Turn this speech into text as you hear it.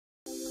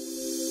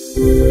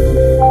All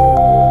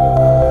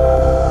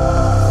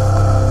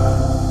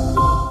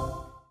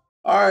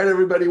right,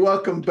 everybody,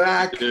 welcome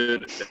back.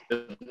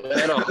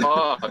 Atlanta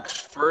Hawks,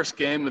 first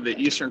game of the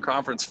Eastern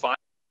Conference Final.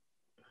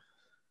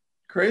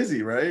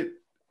 Crazy, right?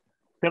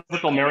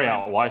 Typical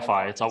Marriott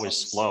Wi-Fi. It's always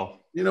slow.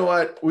 You know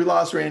what? We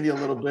lost Randy a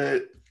little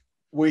bit.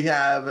 We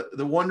have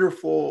the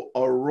wonderful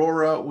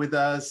Aurora with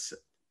us.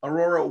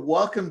 Aurora,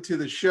 welcome to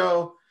the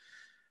show.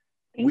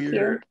 Thank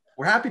you.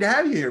 We're happy to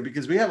have you here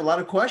because we have a lot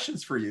of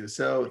questions for you.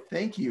 So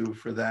thank you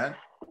for that.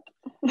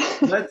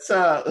 Let's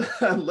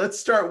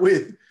start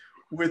with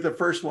the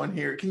first one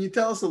here. Can you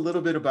tell us a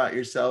little bit about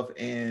yourself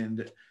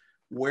and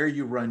where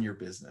you run your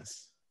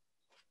business?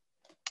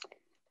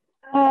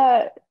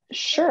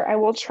 Sure. I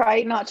will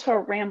try not to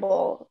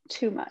ramble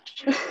too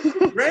much.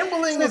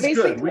 Rambling is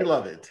good. We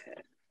love it.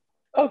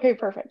 Okay,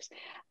 perfect.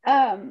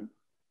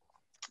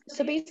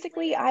 So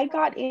basically, I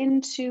got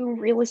into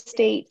real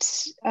estate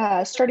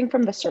starting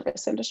from the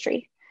service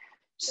industry.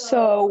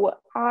 So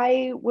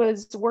I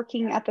was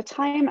working at the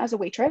time as a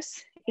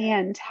waitress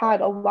and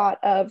had a lot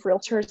of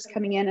realtors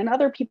coming in and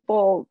other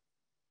people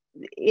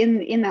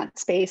in that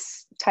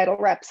space, title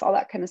reps, all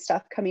that kind of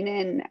stuff coming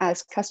in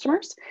as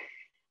customers.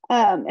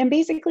 And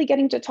basically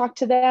getting to talk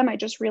to them, I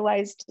just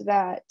realized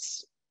that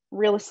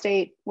real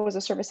estate was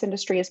a service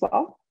industry as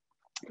well.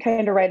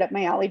 Kind of right up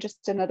my alley,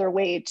 just another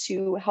way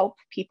to help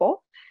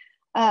people.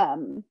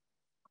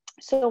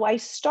 So I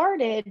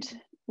started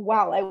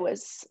while I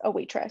was a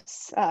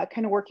waitress,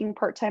 kind of working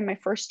part-time my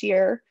first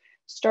year,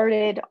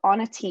 started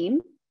on a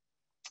team.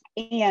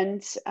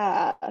 And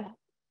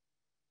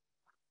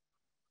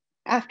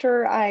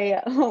after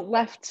I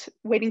left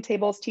waiting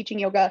tables, teaching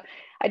yoga,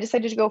 I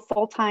decided to go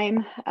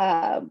full-time.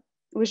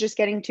 Was just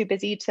getting too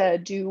busy to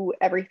do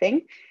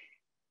everything.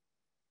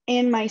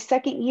 In my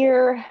second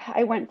year,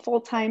 I went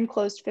full-time,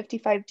 closed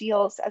 55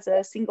 deals as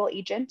a single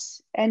agent,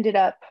 ended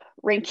up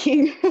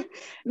ranking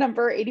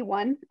number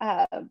 81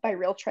 by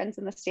Real Trends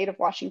in the state of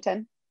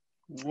Washington.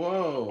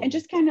 Whoa. And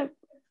just kind of,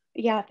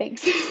 yeah,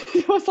 thanks.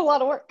 It was a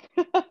lot of work.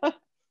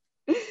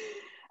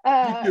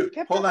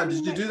 Hold on,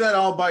 did you do that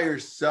all by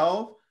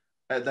yourself?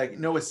 Like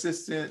no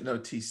assistant, no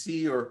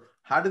TC, or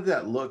how did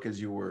that look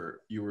as you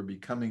were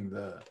becoming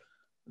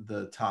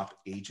the top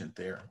agent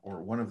there,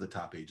 or one of the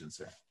top agents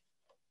there?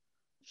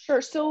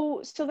 Sure.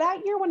 So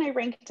that year when I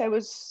ranked, I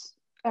was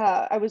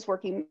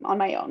working on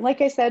my own.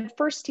 Like I said,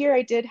 first year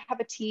I did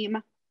have a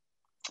team,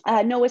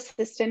 no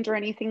assistant or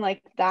anything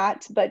like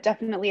that, but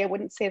definitely I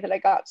wouldn't say that I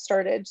got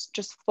started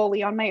just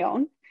fully on my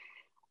own.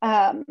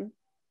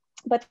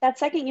 But that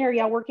second year,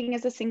 yeah, working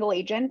as a single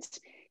agent.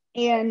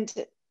 And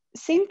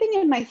same thing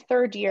in my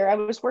third year, I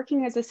was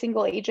working as a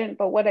single agent,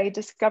 but what I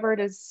discovered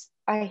is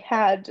I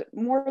had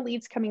more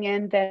leads coming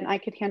in than I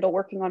could handle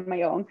working on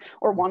my own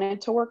or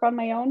wanted to work on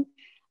my own.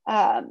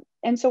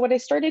 And so what I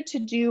started to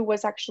do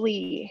was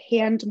actually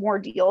hand more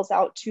deals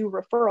out to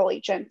referral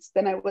agents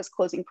than I was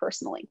closing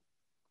personally.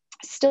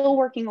 Still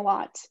working a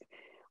lot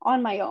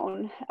on my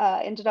own,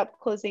 ended up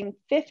closing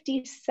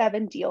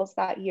 57 deals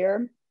that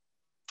year.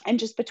 And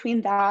just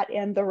between that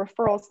and the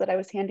referrals that I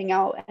was handing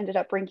out, ended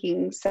up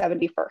ranking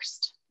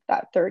 71st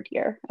that third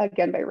year,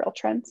 again by Real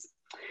Trends.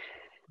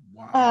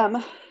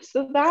 Wow.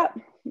 So that,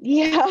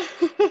 yeah.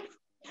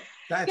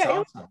 That's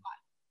awesome.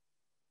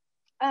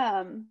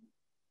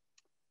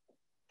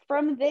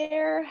 From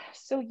there,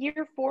 so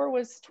year 4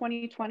 was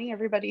 2020,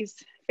 everybody's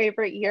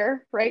favorite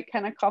year, right?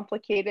 Kind of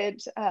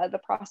complicated the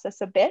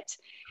process a bit,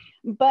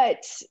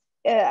 but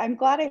I'm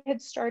glad I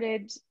had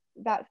started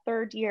that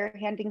third year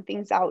handing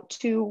things out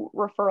to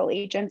referral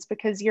agents,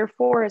 because year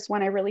 4 is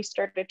when I really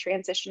started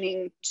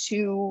transitioning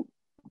to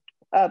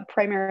a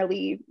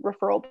primarily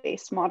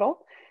referral-based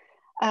model.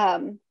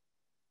 And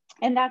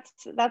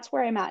that's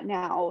where I'm at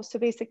now. So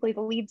basically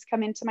the leads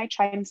come into my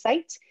Chime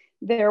site,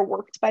 they're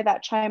worked by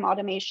that Chime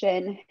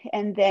automation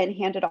and then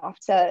handed off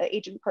to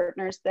agent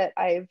partners that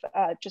I've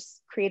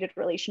just created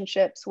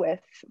relationships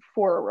with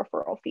for a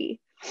referral fee.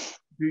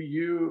 Do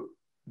you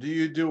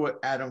do what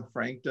Adam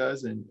Frank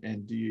does,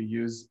 and do you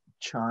use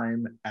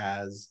Chime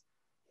as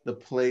the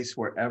place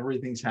where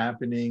everything's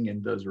happening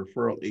and those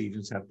referral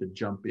agents have to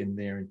jump in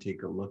there and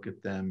take a look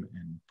at them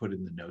and put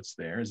in the notes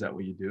there? Is that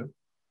what you do?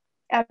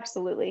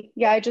 Absolutely.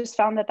 Yeah, I just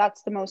found that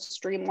that's the most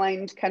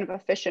streamlined, kind of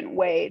efficient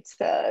way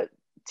to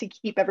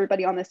keep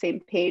everybody on the same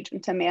page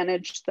and to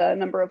manage the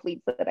number of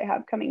leads that I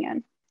have coming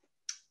in.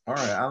 All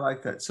right, I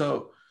like that.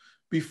 So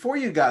before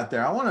you got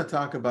there, I want to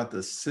talk about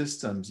the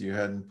systems you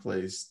had in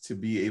place to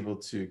be able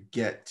to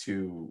get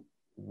to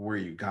where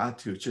you got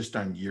to just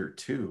on year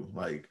 2.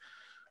 Like,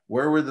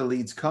 where were the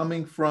leads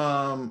coming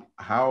from?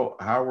 How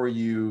were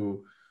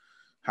you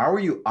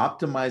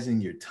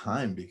optimizing your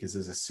time? Because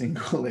as a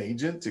single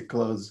agent to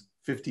close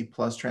 50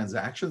 plus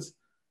transactions,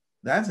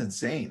 that's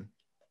insane.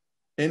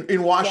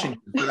 In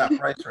Washington, yeah. For that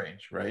price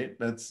range, right?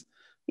 That's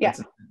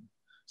insane.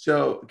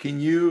 So can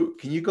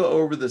you go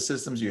over the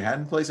systems you had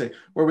in place? Like,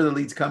 where were the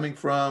leads coming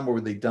from? What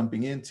were they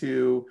dumping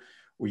into?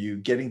 Were you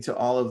getting to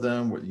all of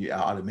them? Were you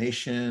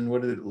automation?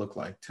 What did it look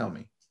like? Tell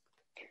me.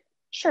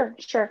 Sure.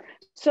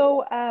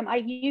 So I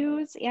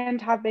use and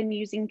have been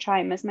using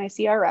Chime as my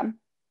CRM.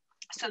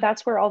 So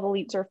that's where all the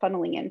leads are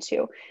funneling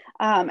into.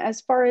 As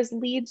far as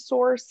lead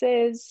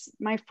sources,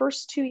 my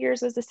first 2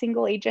 years as a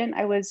single agent,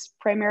 I was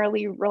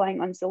primarily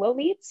relying on Zillow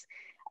leads.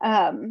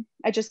 I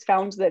just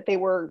found that they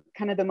were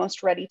kind of the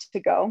most ready to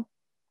go.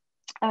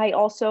 I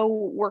also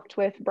worked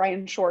with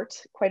Brian Short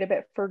quite a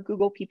bit for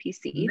Google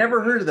PPC.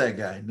 Never heard of that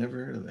guy.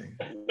 Never heard of that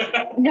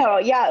guy. No,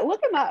 yeah,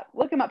 look him up.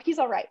 Look him up. He's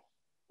all right.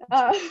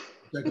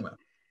 Check him out.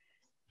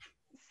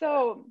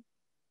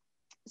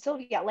 So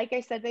yeah, like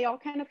I said, they all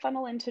kind of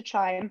funnel into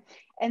Chime.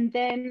 And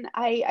then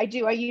I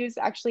use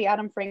actually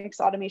Adam Frank's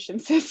automation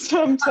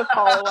system to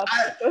follow up.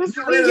 Those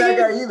never heard of that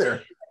guy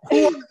either.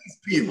 Who are these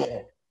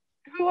people?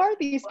 Who are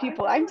these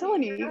people? I'm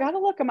telling you, you got to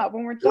look them up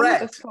when we're done with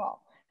this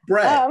call.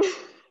 Brett.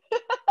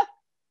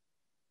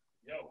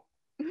 Yo.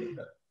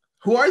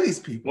 Who are these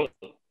people?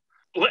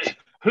 What?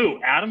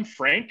 Who? Adam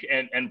Frank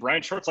and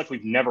Brian Short's like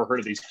we've never heard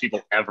of these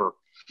people ever.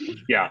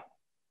 Yeah.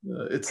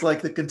 It's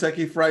like the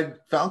Kentucky Fried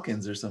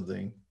Falcons or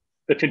something.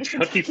 The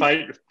Kentucky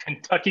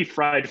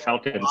Fried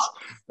Falcons.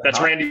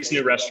 That's Randy's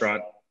new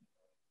restaurant.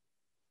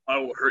 I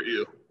will hurt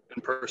you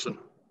in person.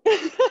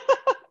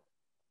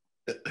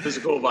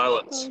 Physical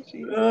violence.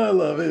 Oh, I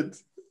love it.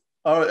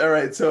 All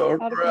right. So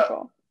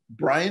Aurora,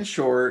 Brian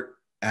Short,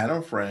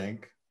 Adam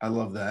Frank. I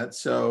love that.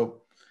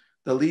 So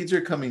the leads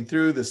are coming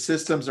through. The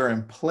systems are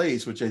in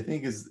place, which I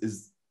think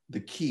is the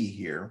key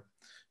here,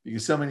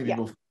 because so many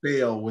people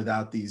fail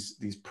without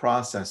these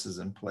processes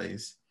in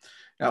place.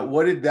 Now,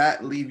 what did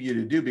that leave you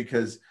to do?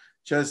 Because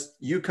just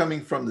you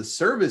coming from the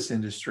service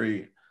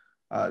industry,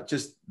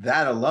 just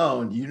that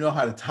alone, you know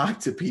how to talk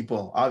to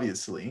people,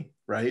 obviously,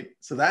 right?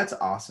 So that's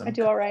awesome. I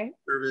do all right.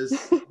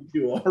 Service, you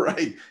do all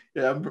right.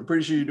 Yeah, I'm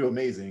pretty sure you do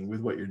amazing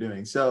with what you're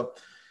doing. So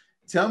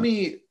tell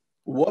me,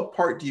 what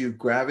part do you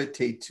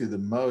gravitate to the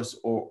most,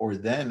 or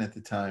then at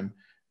the time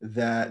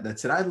that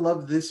said, I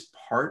love this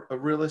part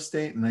of real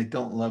estate and I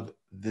don't love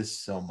this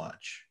so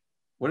much?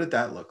 What did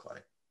that look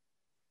like?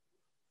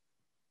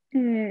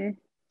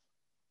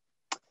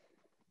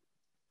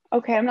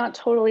 Okay, I'm not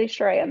totally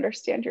sure I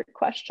understand your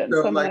question,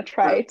 so I'm going to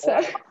try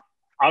to.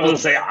 I was going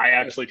to say, I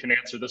actually can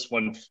answer this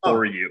one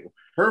for you.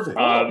 Perfect.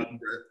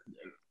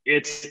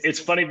 It's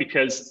funny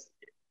because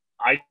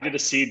I get to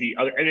see the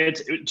other, and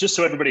it's just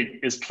so everybody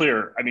is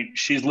clear. I mean,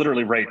 she's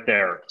literally right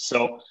there.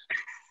 So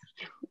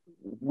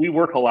we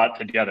work a lot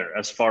together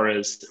as far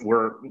as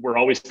we're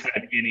always kind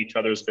of in each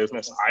other's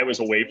business. I was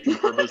away from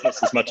her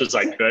business as much as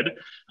I could,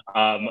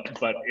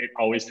 but it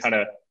always kind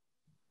of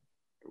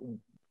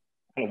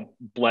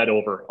bled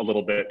over a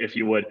little bit, if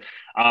you would.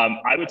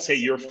 I would say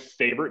your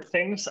favorite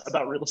things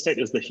about real estate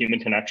is the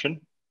human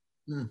connection.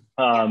 And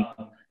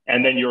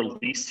then your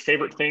least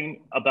favorite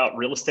thing about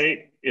real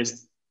estate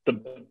is the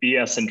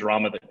BS and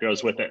drama that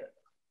goes with it.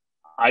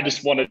 I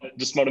just want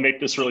to make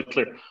this really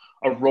clear.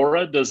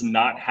 Aurora does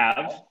not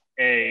have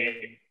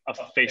a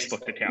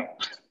Facebook account.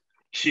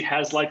 She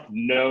has like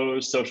no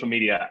social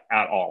media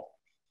at all.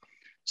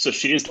 So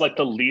she is like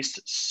the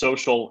least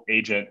social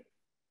agent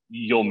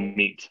you'll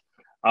meet.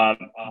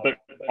 But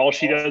all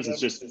she does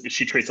is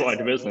she treats it like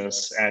a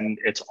business, and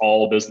it's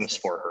all business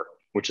for her,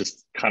 which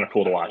is kind of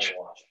cool to watch.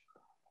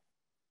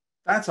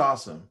 That's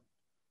awesome.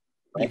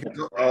 Because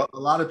a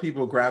lot of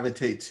people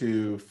gravitate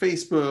to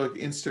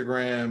Facebook,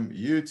 Instagram,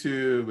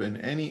 YouTube, and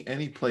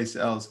any place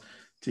else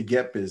to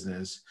get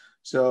business.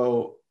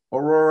 So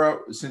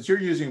Aurora, since you're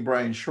using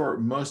Brian Short,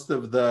 most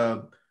of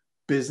the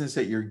business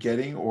that you're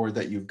getting or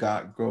that you've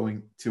got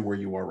going to where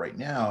you are right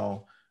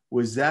now,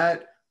 was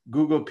that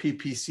Google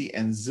PPC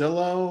and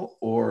Zillow,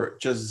 or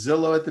just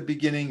Zillow at the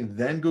beginning,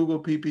 then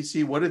Google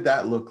PPC? What did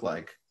that look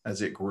like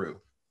as it grew?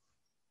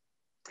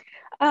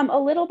 A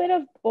little bit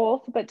of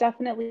both, but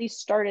definitely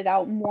started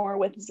out more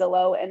with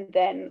Zillow and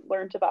then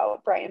learned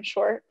about Brian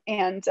Short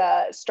and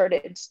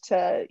started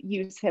to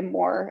use him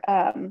more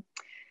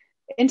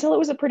until it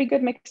was a pretty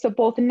good mix of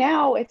both.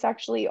 Now it's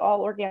actually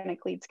all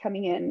organic leads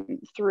coming in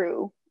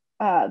through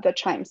the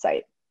Chime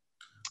site.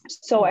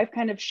 So I've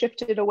kind of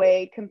shifted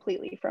away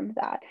completely from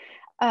that.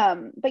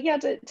 But yeah,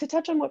 to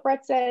touch on what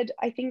Brett said,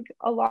 I think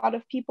a lot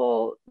of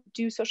people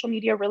do social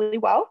media really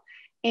well.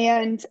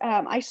 And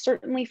I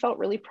certainly felt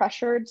really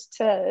pressured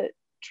to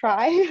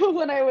try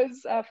when I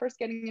was first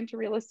getting into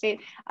real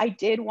estate. I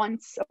did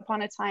once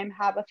upon a time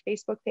have a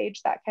Facebook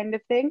page, that kind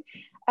of thing.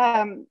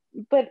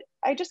 But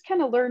I just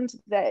kind of learned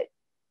that,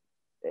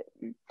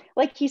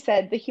 like he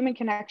said, the human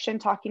connection,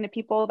 talking to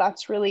people,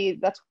 that's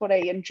what I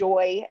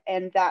enjoy.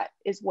 And that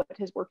is what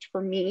has worked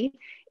for me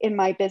in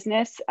my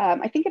business.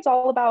 I think it's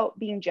all about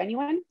being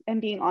genuine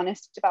and being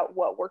honest about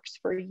what works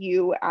for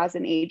you as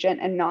an agent,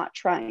 and not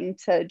trying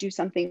to do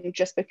something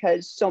just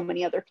because so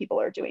many other people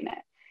are doing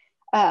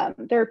it.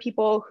 There are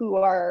people who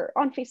are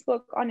on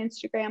Facebook, on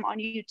Instagram, on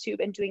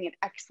YouTube, and doing an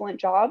excellent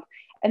job.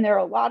 And there are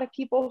a lot of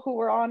people who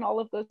are on all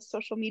of those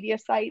social media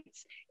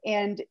sites,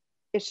 and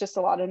it's just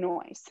a lot of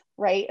noise,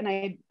 right? And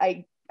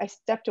I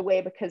stepped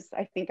away because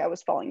I think I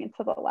was falling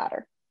into the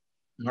latter.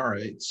 All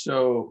right.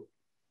 So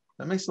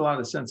That makes a lot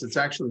of sense. It's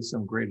actually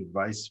some great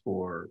advice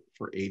for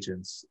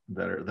agents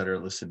that are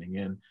listening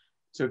in.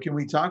 So can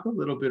we talk a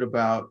little bit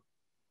about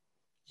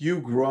you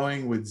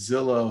growing with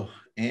Zillow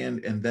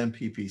and then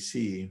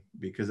PPC?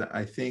 Because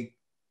I think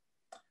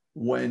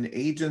when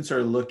agents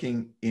are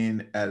looking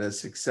in at a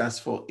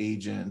successful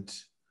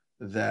agent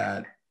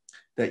that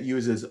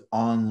uses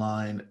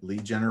online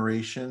lead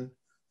generation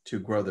to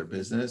grow their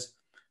business,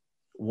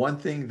 one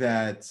thing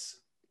that's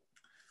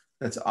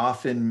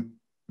often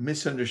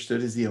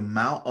misunderstood is the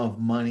amount of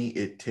money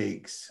it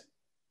takes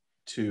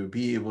to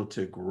be able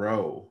to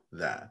grow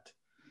that.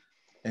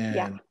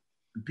 And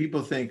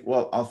people think,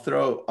 well, I'll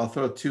throw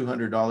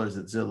 $200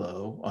 at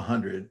Zillow,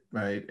 100,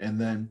 right? And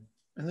then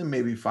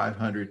maybe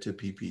 500 to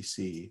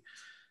PPC.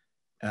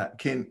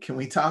 Can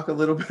we talk a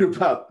little bit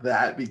about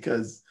that?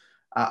 Because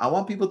I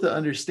want people to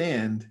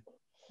understand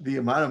the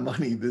amount of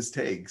money this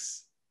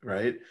takes,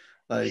 right?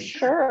 Like,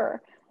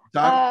 sure.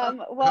 Talk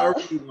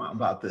however you want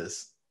about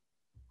this.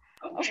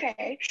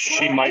 Okay.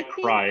 She might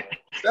cry.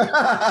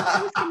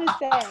 I was going to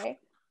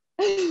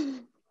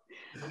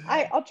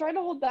say, I'll try to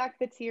hold back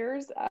the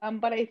tears,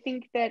 but I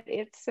think that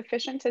it's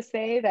sufficient to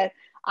say that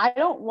I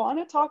don't want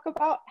to talk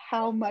about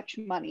how much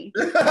money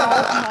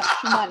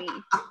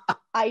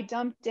I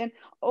dumped in.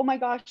 Oh my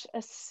gosh,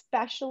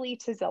 especially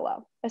to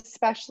Zillow.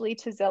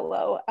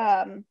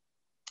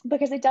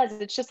 Because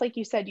it's just like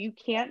you said, you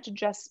can't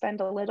just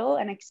spend a little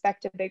and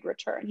expect a big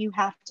return. You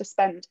have to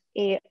spend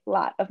a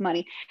lot of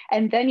money.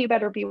 And then you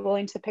better be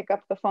willing to pick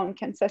up the phone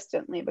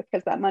consistently,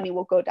 because that money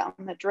will go down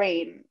the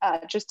drain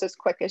just as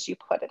quick as you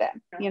put it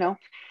in, you know?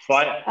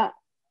 So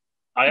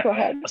go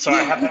ahead. So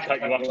I have to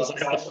cut you off, because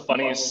I have the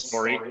funniest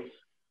story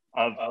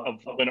of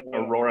when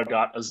Aurora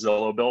got a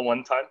Zillow bill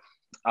one time.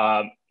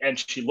 And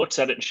she looks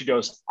at it and she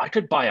goes, I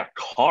could buy a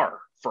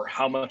car for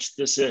how much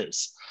this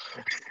is.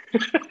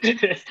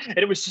 And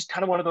it was just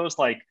kind of one of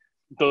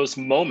those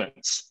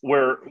moments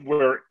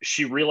where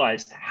she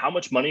realized how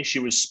much money she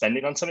was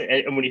spending on something.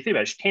 And when you think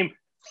about it, she came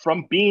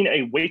from being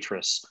a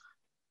waitress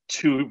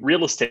to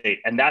real estate,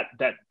 and that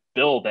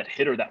bill that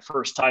hit her that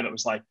first time, it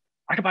was like,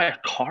 I could buy a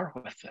car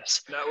with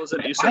this. That was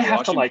in Eastern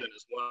Washington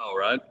as well,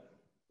 right?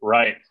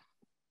 Right.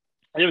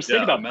 I was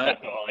thinking about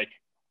that though,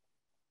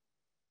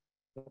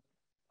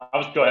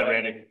 go ahead,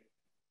 Randy.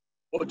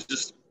 Well,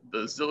 just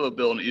the Zillow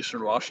bill in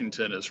Eastern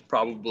Washington is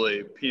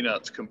probably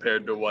peanuts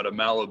compared to what a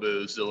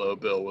Malibu Zillow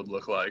bill would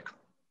look like.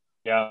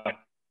 Yeah.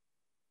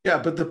 Yeah,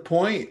 but the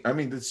point, I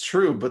mean, that's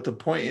true, but the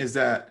point is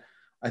that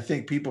I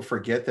think people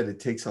forget that it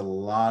takes a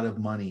lot of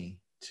money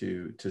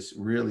to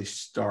really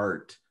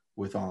start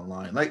with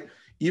online. Like,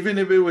 even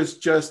if it was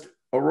just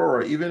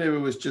Aurora, even if it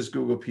was just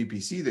Google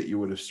PPC that you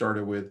would have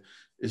started with,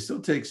 it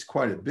still takes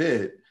quite a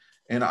bit.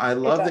 And I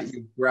love that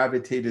you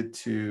gravitated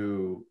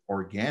to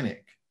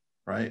organic,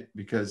 right?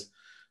 Because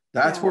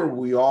that's where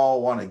we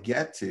all want to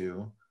get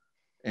to.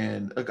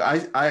 And look,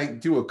 I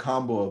do a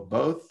combo of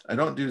both. I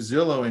don't do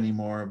Zillow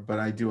anymore, but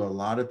I do a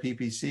lot of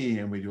PPC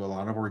and we do a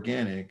lot of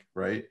organic,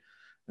 right?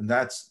 And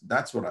that's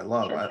what I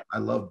love. Sure. I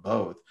love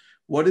both.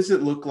 What does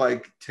it look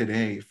like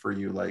today for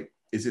you? Like,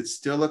 is it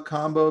still a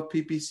combo of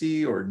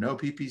PPC or no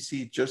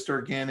PPC, just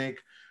organic,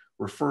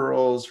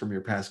 referrals from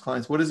your past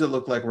clients? What does it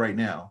look like right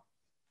now?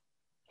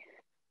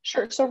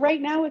 Sure. So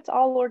right now it's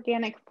all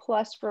organic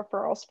plus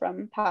referrals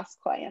from past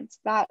clients.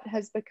 That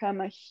has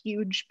become a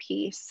huge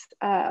piece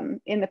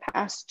in the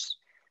past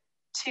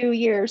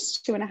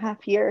 2.5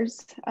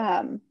 years,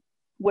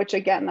 which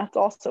again, that's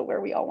also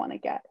where we all want to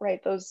get, right?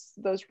 Those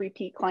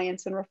repeat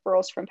clients and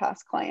referrals from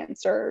past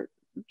clients are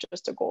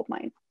just a gold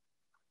mine.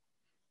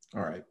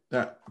 All right.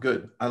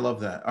 Good. I love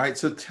that. All right.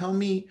 So tell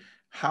me,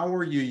 how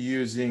are you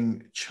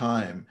using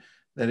Chime?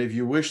 That if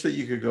you wish that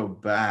you could go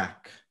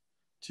back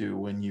to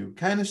when you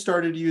kind of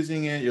started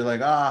using it, you're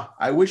like,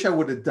 I wish I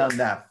would have done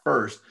that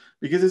first,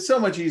 because it's so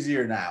much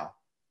easier now,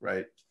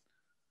 right?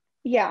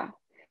 Yeah.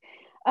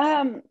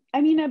 I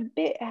mean,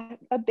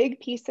 a big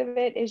piece of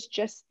it is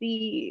just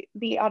the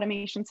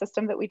automation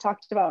system that we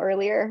talked about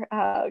earlier.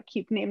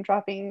 Keep name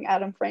dropping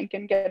Adam Frank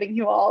and getting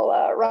you all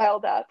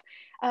riled up.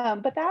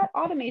 But that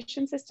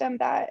automation system,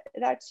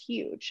 that's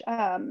huge.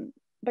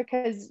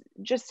 Because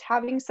just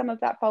having some of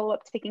that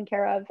follow-up taken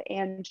care of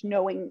and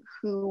knowing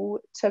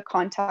who to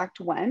contact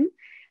when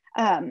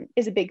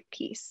is a big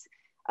piece.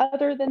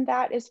 Other than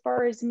that, as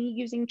far as me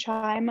using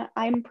Chime,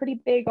 I'm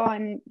pretty big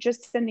on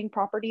just sending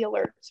property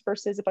alerts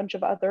versus a bunch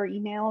of other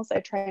emails.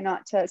 I try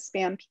not to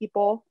spam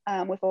people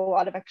with a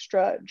lot of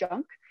extra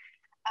junk.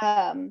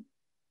 I'm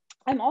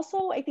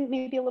also, I think,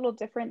 maybe a little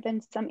different than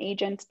some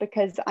agents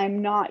because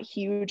I'm not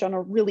huge on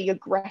a really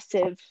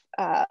aggressive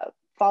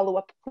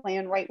follow-up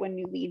plan right when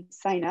new leads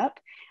sign up.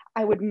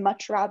 I would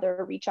much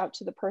rather reach out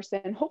to the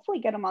person, hopefully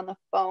get them on the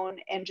phone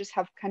and just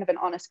have kind of an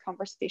honest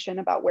conversation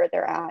about where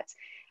they're at.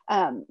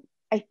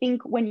 I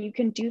think when you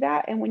can do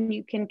that and when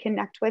you can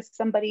connect with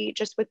somebody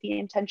just with the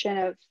intention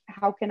of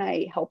how can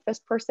I help this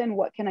person?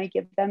 What can I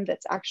give them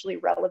that's actually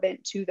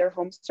relevant to their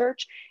home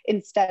search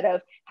instead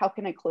of how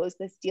can I close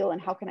this deal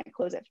and how can I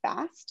close it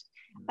fast?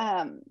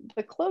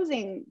 The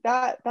closing,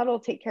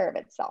 that'll take care of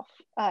itself.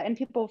 And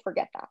people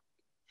forget that.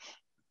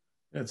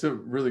 That's a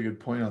really good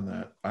point on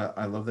that.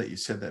 I love that you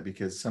said that,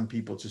 because some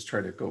people just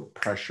try to go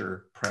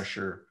pressure,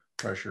 pressure,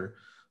 pressure.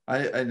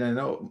 And I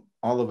know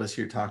all of us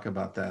here talk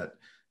about that.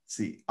 It's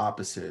the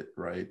opposite,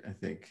 right? I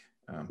think.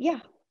 Yeah.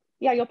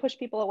 Yeah. You'll push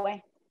people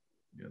away.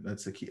 Yeah,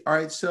 that's the key. All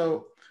right.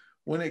 So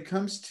when it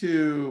comes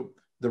to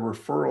the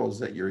referrals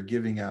that you're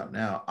giving out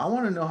now, I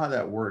want to know how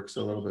that works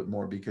a little bit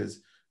more,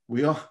 because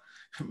we all,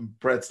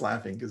 Brett's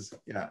laughing because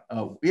yeah,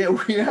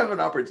 we have an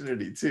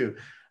opportunity too.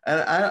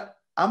 And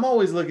I'm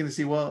always looking to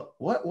see, well,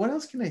 what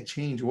else can I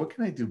change? What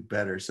can I do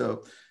better?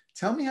 So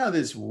tell me how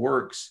this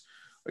works.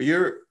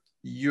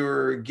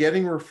 You're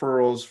getting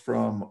referrals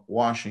from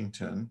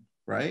Washington,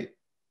 right?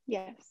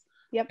 Yes.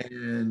 Yep.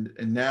 And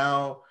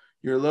now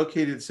you're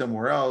located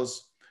somewhere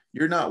else.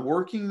 You're not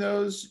working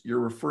those, you're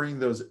referring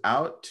those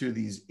out to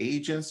these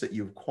agents that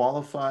you've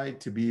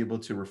qualified to be able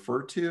to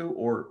refer to,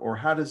 or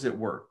how does it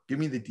work? Give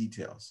me the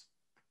details.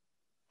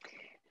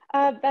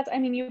 I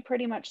mean, you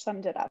pretty much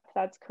summed it up.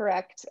 That's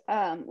correct.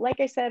 Like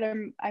I said,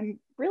 I'm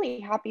really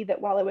happy that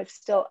while I was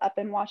still up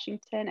in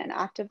Washington and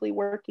actively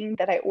working,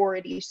 that I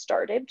already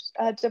started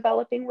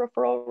developing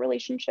referral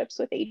relationships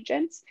with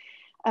agents,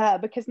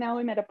 because now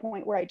I'm at a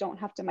point where I don't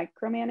have to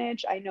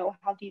micromanage. I know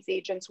how these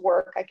agents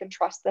work. I can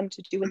trust them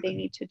to do what they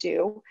need to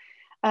do.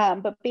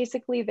 But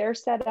basically, they're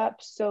set up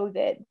so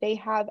that they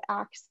have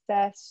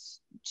access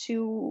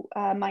to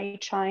my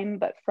Chime,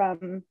 but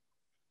from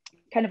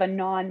kind of a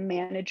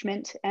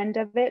non-management end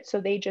of it.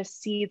 So they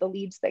just see the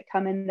leads that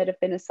come in that have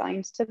been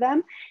assigned to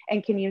them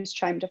and can use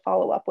Chime to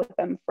follow up with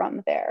them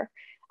from there.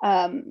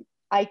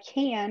 I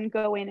can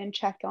go in and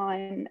check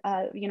on,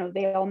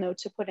 they all know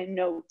to put in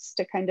notes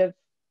to kind of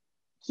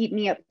keep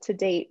me up to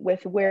date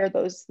with where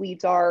those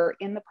leads are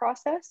in the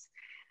process.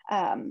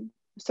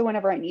 So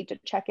whenever I need to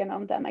check in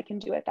on them, I can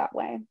do it that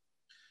way.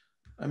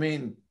 I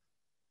mean,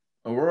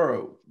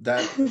 Aurora,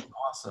 that's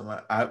awesome.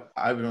 I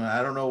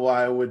don't know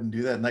why I wouldn't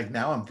do that. And like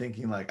now I'm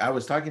thinking, like I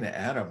was talking to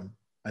Adam,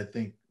 I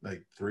think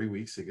like 3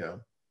 weeks ago,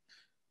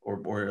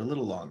 or a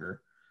little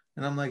longer,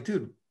 and I'm like,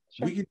 dude,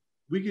 sure,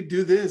 we could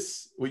do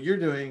this, what you're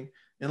doing,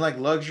 in like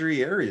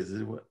luxury areas.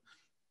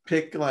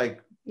 Pick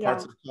like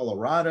parts of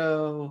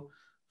Colorado,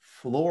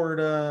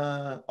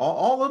 Florida,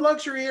 all the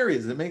luxury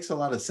areas. It makes a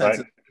lot of sense,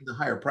 right, in the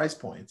higher price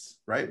points,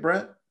 right,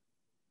 Brett?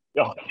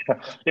 Oh,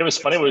 it was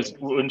funny. It was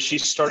when she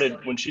started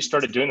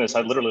doing this,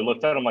 I literally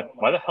looked at it. I'm like,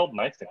 why the hell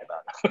didn't I think of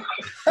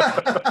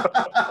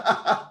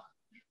that?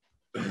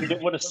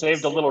 It would have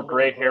saved a little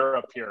gray hair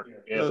up here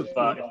if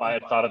I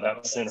had thought of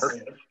that sooner.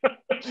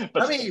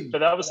 but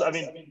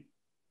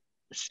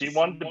she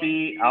wanted to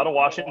be out of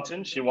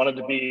Washington. She wanted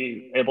to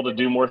be able to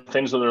do more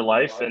things with her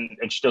life. And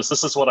she goes,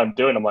 this is what I'm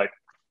doing. I'm like,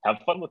 have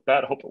fun with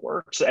that. Hope it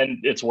works.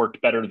 And it's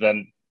worked better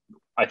than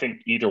I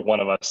think either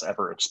one of us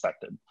ever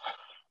expected.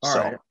 All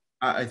right.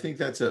 I think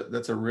that's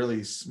a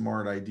really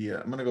smart idea.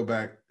 I'm going to go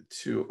back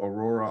to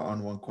Aurora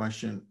on one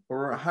question.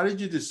 Aurora, how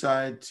did you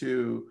decide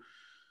to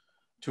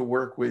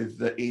work with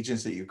the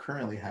agents that you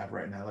currently have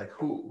right now? Like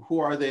who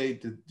are they?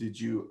 Did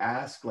you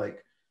ask,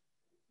 like,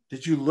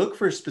 did you look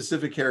for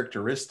specific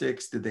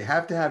characteristics? Did they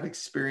have to have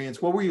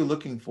experience? What were you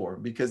looking for?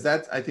 Because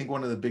that's, I think,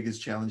 one of the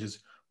biggest challenges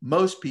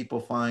most people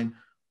find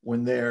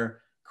when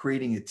they're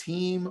creating a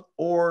team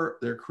or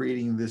they're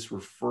creating this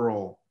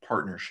referral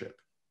partnership.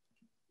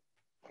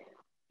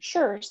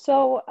 Sure.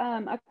 So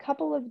a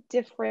couple of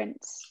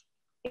different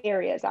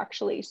areas,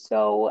 actually.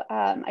 So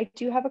I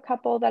do have a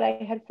couple that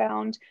I had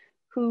found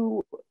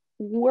who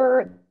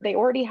they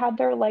already had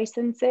their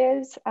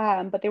licenses,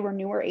 but they were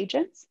newer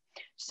agents.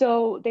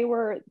 So they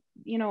were,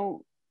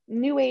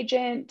 new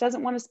agent,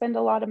 doesn't want to spend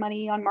a lot of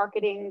money on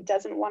marketing,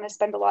 doesn't want to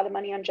spend a lot of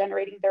money on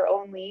generating their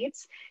own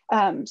leads.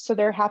 So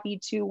they're happy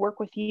to work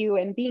with you,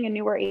 and being a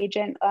newer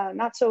agent,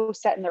 not so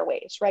set in their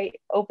ways, right?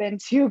 Open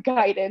to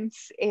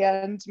guidance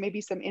and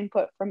maybe some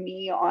input from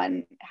me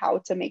on how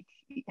to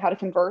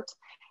convert,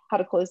 how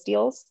to close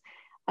deals.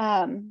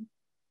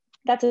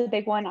 That's a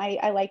big one.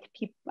 I like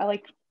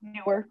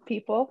newer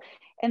people.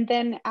 And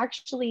then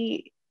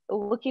actually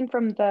looking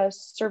from the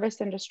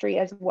service industry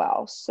as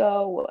well.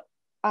 So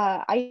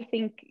I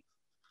think,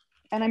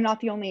 and I'm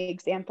not the only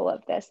example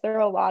of this, there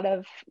are a lot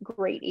of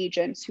great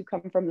agents who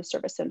come from the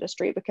service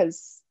industry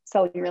because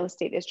selling real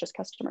estate is just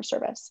customer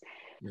service.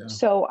 Yeah.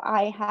 So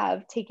I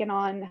have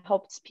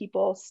helped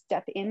people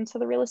step into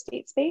the real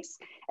estate space.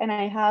 And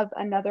I have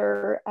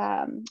another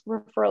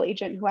referral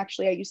agent who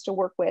actually I used to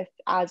work with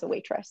as a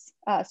waitress.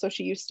 So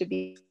she used to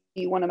be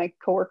one of my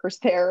coworkers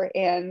there,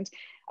 and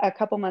a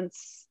couple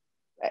months,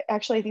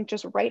 actually, I think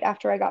just right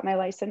after I got my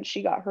license,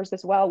 she got hers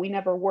as well. We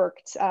never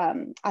worked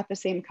at the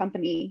same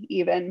company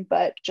even,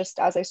 but just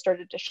as I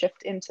started to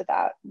shift into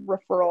that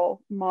referral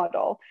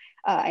model,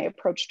 I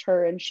approached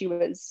her, and she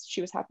was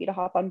happy to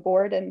hop on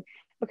board. And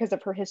because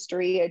of her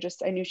history,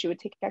 I knew she would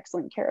take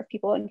excellent care of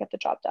people and get the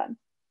job done.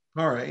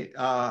 All right.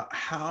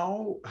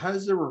 How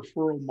does the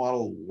referral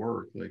model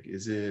work? Like,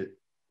 is it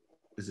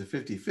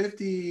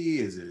 50-50?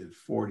 Is it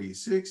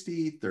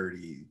 40-60,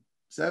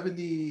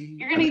 30-70?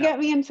 You're going to get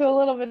me into a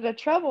little bit of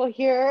trouble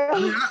here.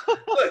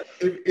 Look,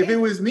 if it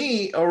was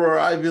me,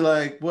 Aurora, I'd be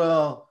like,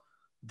 well,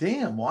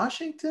 Damn,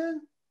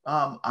 Washington.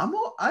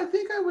 I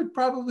think I would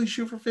probably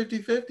shoot for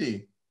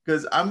 50-50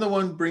 because I'm the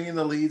one bringing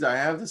the leads. I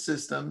have the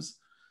systems,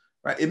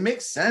 right? It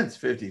makes sense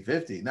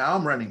 50-50. Now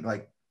I'm running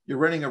like you're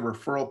running a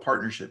referral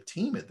partnership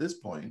team at this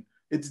point.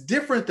 It's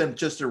different than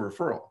just a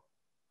referral.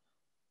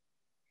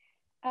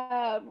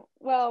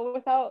 Well,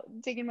 without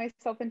digging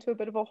myself into a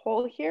bit of a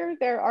hole here,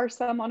 there are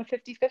some on a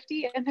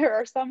 50-50 and there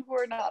are some who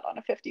are not on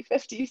a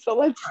 50-50.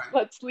 So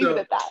let's leave it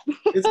at that.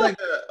 It's like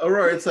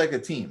Aurora, it's like a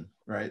team,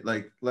 right?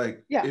 Like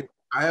yeah. if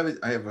I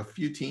have a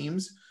few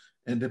teams,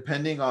 and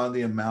depending on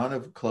the amount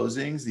of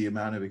closings, the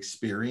amount of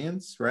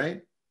experience,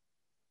 right?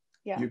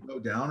 Yeah. You go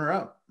down or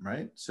up,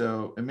 right?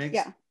 So it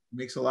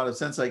makes a lot of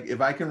sense. Like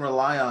if I can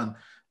rely on,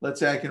 let's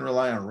say I can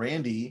rely on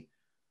Randy,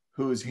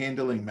 who's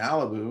handling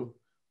Malibu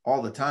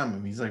all the time. I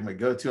mean, he's like my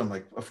go-to. I'm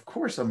like, of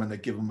course I'm going to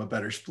give him a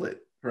better split,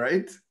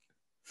 right?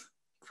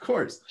 Of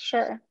course.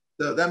 Sure.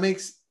 So that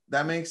makes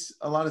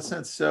a lot of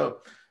sense. So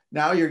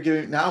now I'm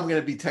going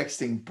to be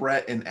texting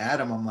Brett and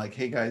Adam. I'm like,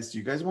 hey guys, do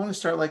you guys want to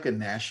start like a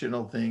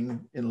national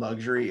thing in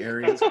luxury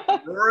areas?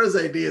 Aurora's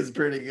idea is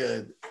pretty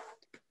good.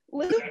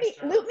 Loop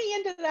me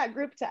into that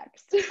group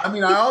text. I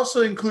mean, I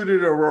also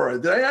included Aurora.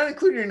 Did I not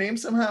include your name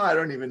somehow? I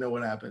don't even know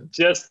what happened.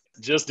 Just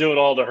do it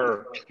all to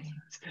her.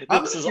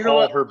 This is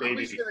all her baby. I'm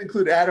just going to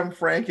include Adam,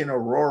 Frank, and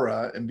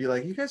Aurora and be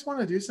like, you guys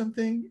want to do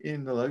something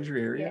in the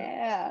luxury area?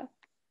 Yeah.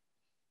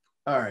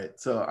 All right.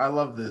 So I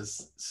love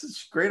this.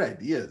 Such great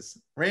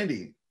ideas.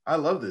 Randy, I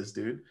love this,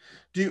 dude.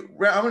 I'm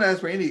going to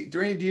ask Randy,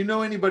 do you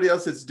know anybody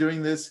else that's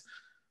doing this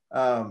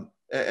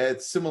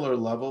at similar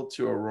level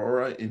to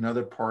Aurora in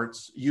other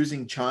parts,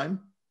 using Chime,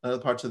 other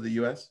parts of the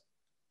U.S.?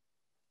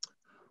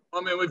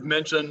 I mean, we've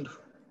mentioned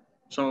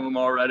some of them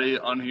already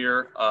on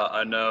here.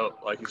 I know,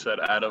 like you said,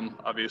 Adam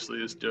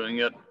obviously is doing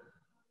it.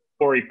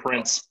 Corey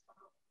Prince.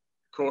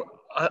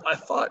 I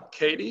thought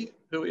Katie,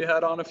 who we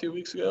had on a few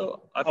weeks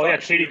ago.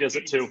 Katie does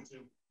it too.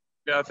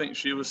 Yeah, I think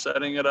she was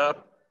setting it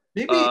up.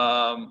 Maybe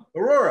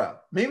Aurora,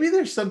 maybe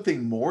there's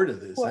something more to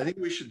this. What? I think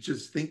we should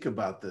just think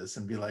about this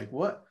and be like,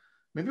 what?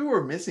 Maybe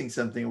we're missing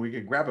something. We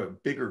could grab a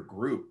bigger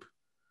group.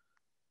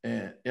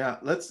 And yeah,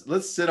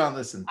 let's sit on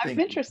this and think.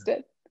 I'm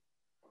interested.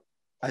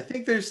 I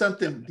think there's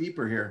something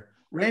deeper here.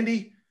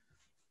 Randy,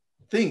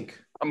 think.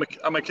 I'm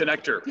a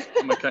connector.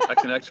 I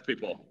connect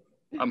people.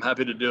 I'm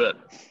happy to do it.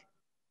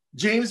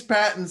 James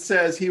Patton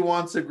says he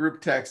wants a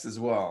group text as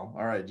well.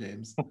 All right,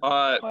 James.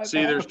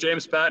 See, there's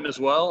James Patton as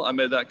well. I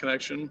made that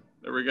connection.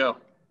 There we go.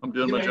 I'm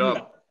doing my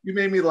job. You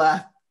made me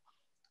laugh.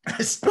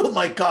 I spilled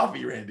my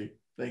coffee, Randy.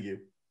 Thank you.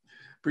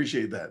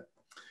 Appreciate that.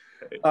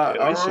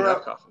 At least you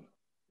have coffee.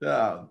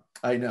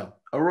 I know.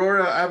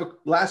 Aurora, I have a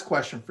last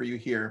question for you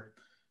here,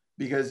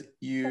 because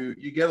you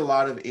get a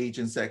lot of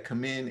agents that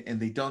come in and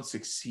they don't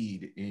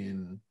succeed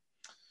in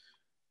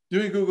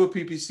doing Google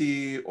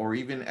PPC or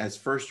even as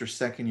first or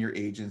second year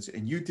agents,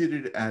 and you did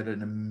it at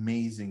an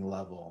amazing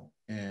level.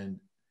 And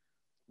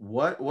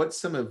what's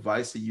some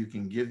advice that you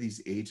can give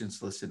these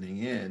agents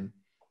listening in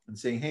and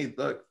saying, hey,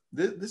 look,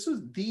 this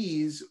was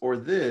these or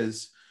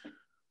this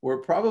were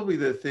probably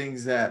the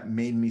things that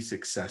made me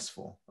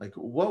successful. Like,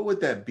 what would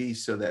that be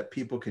so that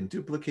people can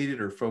duplicate it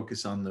or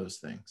focus on those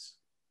things?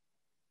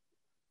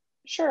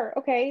 Sure.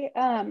 Okay.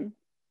 I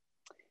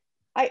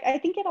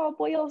think it all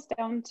boils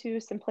down to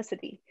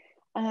simplicity.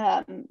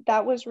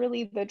 That was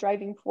really the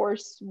driving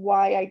force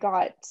why I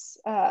got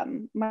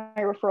my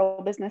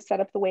referral business set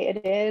up the way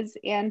it is.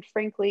 And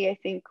frankly, I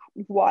think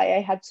why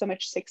I had so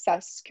much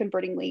success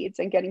converting leads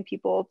and getting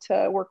people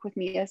to work with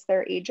me as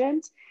their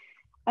agent.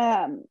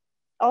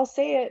 I'll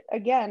say it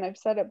again, I've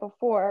said it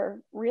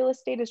before, real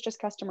estate is just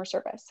customer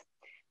service.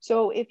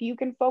 So if you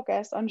can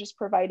focus on just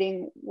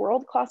providing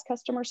world-class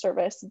customer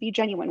service, be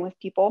genuine with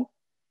people,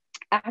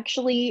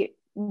 actually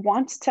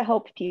want to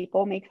help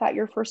people, make that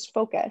your first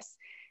focus,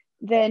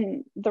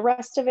 then the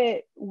rest of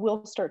it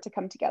will start to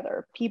come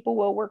together. People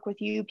will work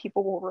with you,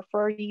 people will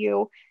refer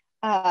you,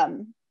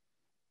 and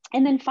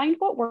then find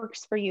what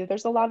works for you.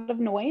 There's a lot of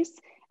noise.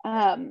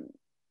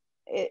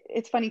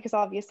 It's funny because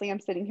obviously I'm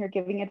sitting here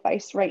giving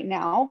advice right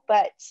now,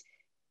 but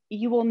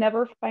you will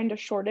never find a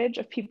shortage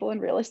of people in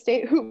real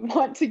estate who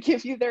want to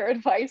give you their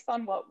advice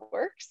on what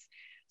works.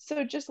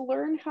 So just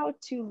learn how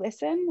to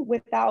listen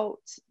without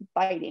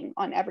biting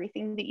on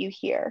everything that you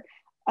hear.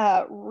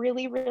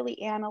 Really,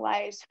 really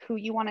analyze who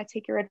you want to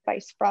take your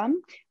advice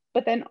from,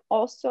 but then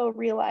also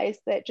realize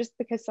that just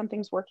because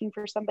something's working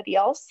for somebody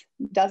else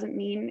doesn't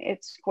mean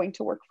it's going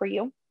to work for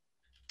you.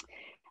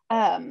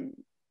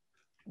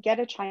 Get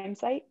a Chime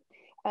site.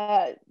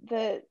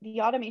 The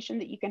automation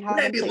that you can have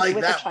in place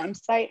with a Chime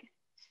site.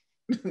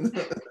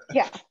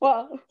 Yeah,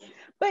 well,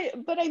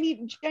 but I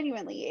mean,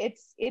 genuinely,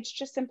 it's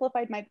just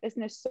simplified my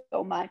business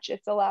so much.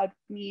 It's allowed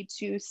me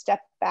to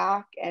step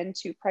back and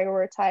to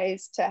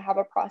prioritize, to have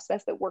a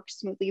process that works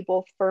smoothly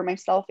both for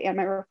myself and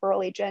my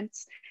referral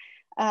agents.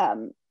 I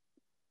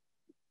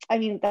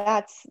mean,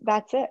 that's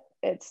it.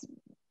 It's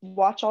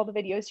watch all the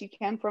videos you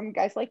can from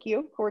guys like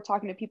you who are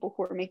talking to people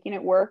who are making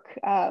it work.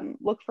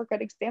 Look for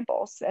good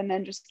examples, and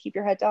then just keep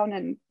your head down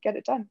and get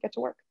it done. Get to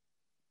work.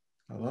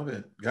 I love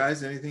it.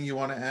 Guys, anything you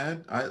want to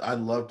add? I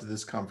loved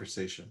this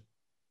conversation.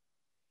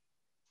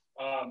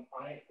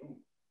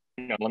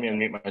 Let me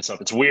unmute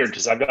myself. It's weird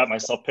because I've got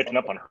myself picking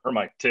up on her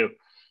mic too.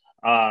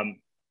 I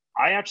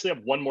actually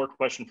have one more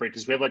question for you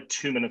because we have like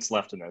 2 minutes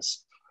left in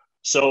this.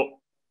 So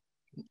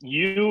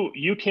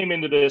you came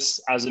into this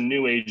as a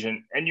new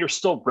agent, and you're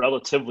still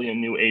relatively a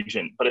new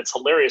agent, but it's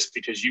hilarious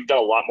because you've done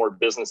a lot more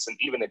business than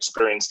even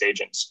experienced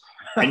agents,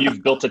 and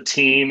you've built a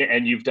team,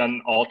 and you've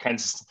done all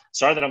kinds of.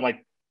 Sorry that I'm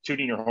like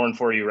tooting your horn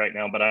for you right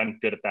now, but I'm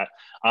good at that.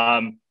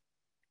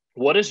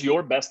 What is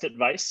your best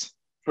advice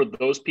for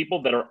those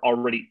people that are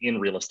already in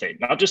real estate,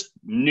 not just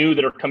new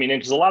that are coming in?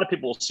 Because a lot of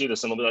people will see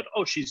this and they'll be like,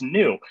 oh, she's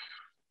new.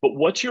 But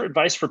what's your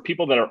advice for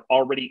people that are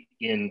already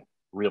in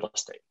real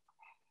estate?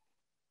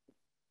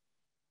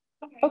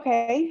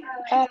 Okay.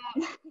 A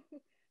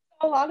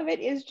lot of it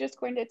is just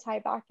going to tie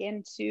back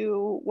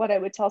into what I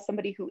would tell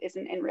somebody who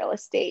isn't in real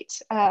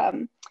estate.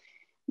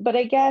 But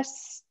I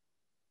guess,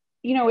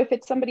 you know, if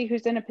it's somebody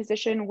who's in a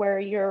position where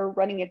you're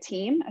running a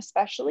team,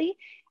 especially,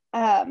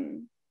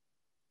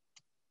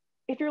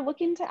 if you're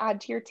looking to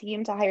add to your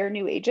team to hire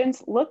new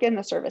agents, look in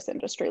the service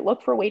industry,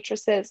 look for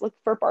waitresses, look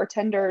for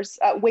bartenders,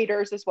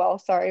 waiters as well.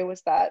 Sorry,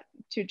 was that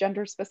too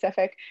gender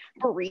specific?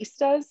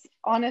 Baristas,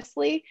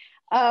 honestly.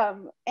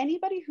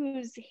 Anybody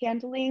who's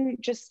handling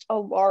just a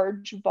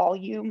large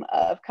volume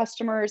of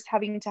customers,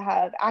 having to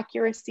have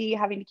accuracy,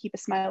 having to keep a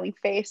smiling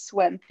face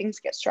when things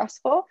get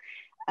stressful.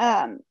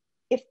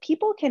 If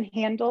people can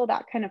handle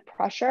that kind of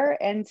pressure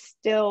and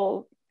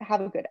still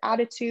have a good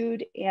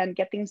attitude and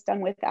get things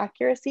done with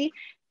accuracy,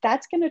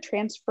 that's going to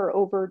transfer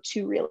over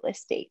to real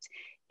estate.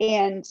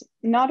 And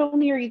not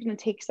only are you going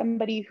to take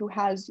somebody who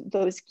has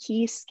those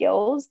key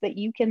skills that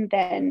you can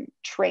then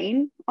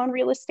train on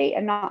real estate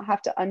and not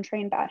have to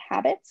untrain bad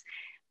habits,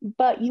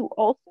 but you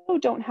also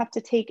don't have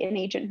to take an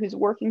agent who's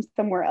working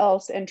somewhere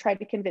else and try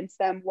to convince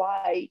them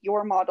why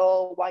your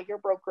model, why your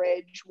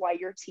brokerage, why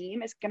your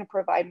team is going to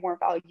provide more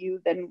value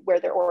than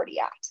where they're already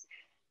at.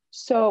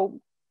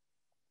 So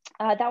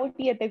that would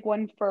be a big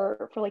one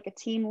for like a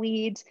team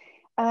lead.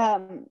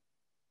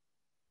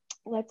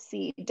 Let's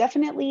see,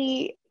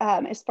 definitely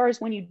as far as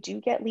when you do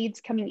get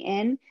leads coming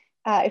in,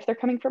 if they're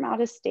coming from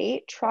out of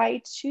state,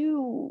 try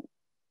to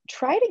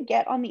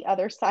get on the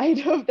other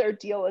side of their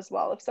deal as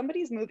well. If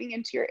somebody's moving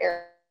into your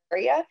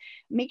area,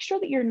 make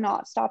sure that you're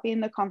not stopping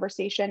the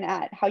conversation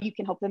at how you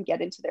can help them get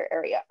into their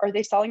area. Are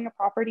they selling a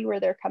property where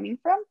they're coming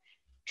from?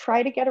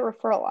 Try to get a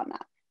referral on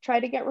that. Try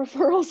to get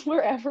referrals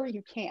wherever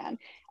you can.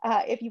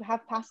 If you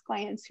have past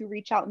clients who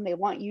reach out and they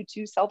want you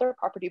to sell their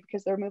property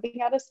because they're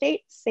moving out of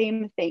state,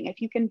 same thing. If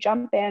you can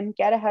jump in,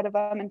 get ahead of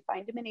them and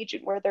find them an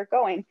agent where they're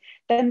going,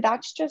 then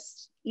that's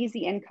just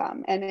easy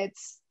income. And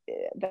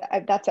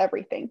that's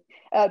everything.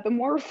 The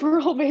more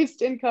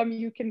referral-based income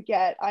you can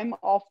get, I'm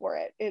all for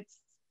it.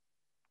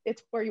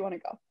 It's where you want to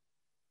go.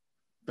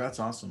 That's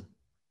awesome.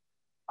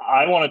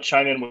 I want to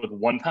chime in with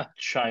one.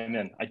 Chime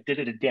in. I did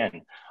it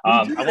again.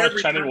 I want to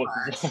chime in with.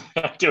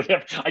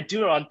 I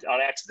do it on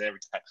accident every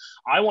time.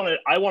 I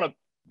want to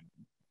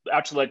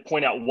actually like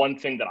point out one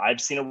thing that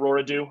I've seen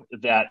Aurora do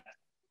that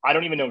I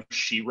don't even know if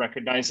she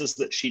recognizes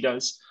that she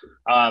does.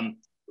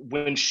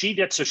 When she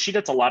gets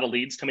a lot of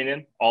leads coming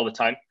in all the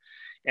time,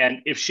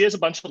 and if she has a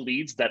bunch of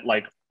leads that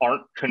like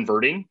aren't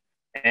converting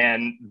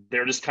and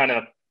they're just kind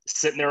of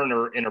sitting there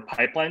in her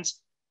pipelines,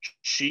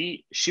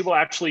 she will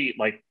actually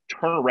like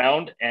turn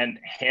around and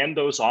hand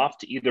those off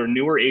to either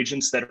newer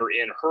agents that are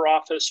in her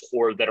office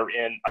or that are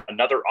in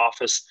another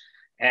office.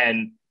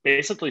 And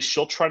basically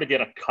she'll try to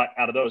get a cut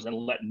out of those and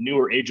let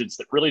newer agents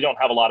that really don't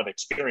have a lot of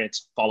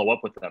experience follow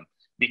up with them.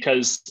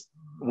 Because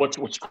what's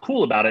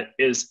cool about it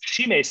is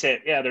she may say,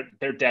 yeah,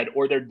 they're dead,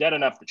 or they're dead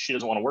enough that she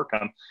doesn't want to work on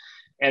them.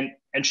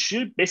 And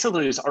she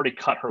basically has already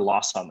cut her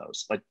loss on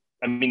those. Like,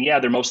 I mean, yeah,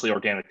 they're mostly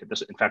organic at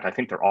this. In fact, I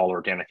think they're all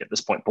organic at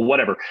this point, but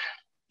whatever.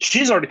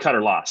 She's already cut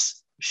her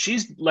loss.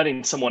 She's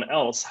letting someone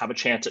else have a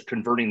chance at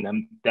converting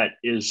them that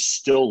is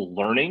still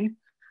learning.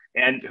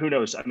 And who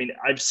knows? I mean,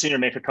 I've seen her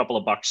make a couple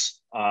of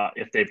bucks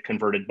if they've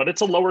converted, but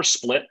it's a lower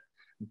split,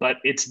 but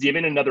it's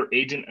giving another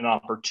agent an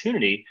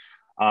opportunity.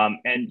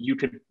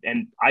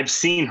 And I've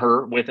seen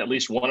her with at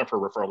least one of her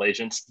referral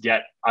agents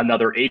get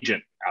another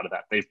agent out of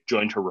that. They've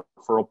joined her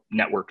referral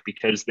network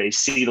because they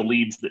see the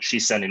leads that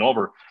she's sending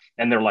over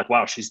and they're like,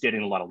 wow, she's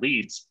getting a lot of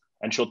leads.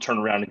 And she'll turn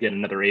around and get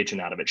another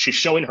agent out of it. She's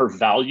showing her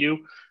value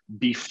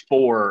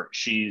before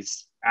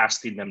she's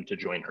asking them to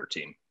join her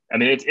team. I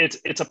mean,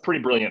 it's a pretty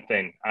brilliant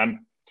thing.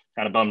 I'm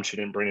kind of bummed she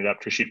didn't bring it up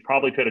because she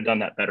probably could have done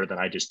that better than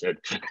I just did.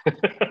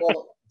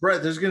 Well,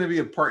 Brett, there's going to be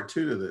a part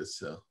 2 to this,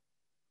 so.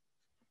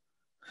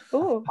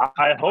 Ooh.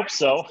 I hope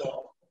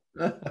so.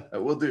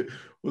 We'll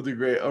do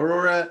great.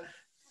 Aurora,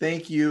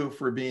 thank you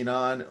for being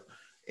on.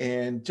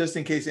 And just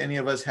in case any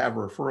of us have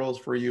referrals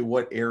for you,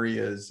 what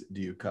areas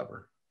do you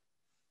cover?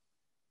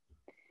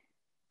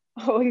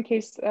 Oh, in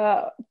case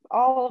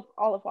all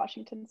of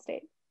Washington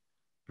State.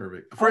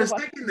 Perfect. For a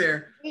second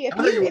there,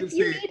 if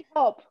you need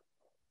help.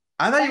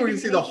 I thought you were going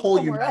to say the whole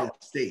United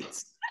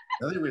States.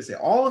 I thought you were going to say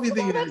all of you. I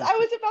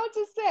was about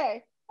to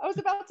say. I was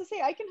about to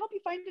say, I can help you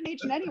find an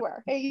agent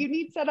anywhere. Hey, you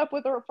need set up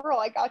with a referral.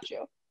 I got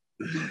you.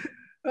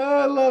 Oh,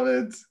 I love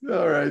it.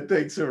 All right.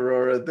 Thanks,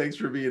 Aurora. Thanks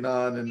for being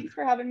on. And thanks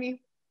for having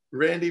me.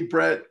 Randy,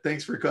 Brett,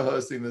 thanks for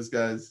co-hosting this,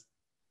 guys.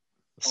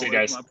 See you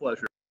guys. My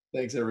pleasure.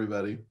 Thanks,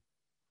 everybody.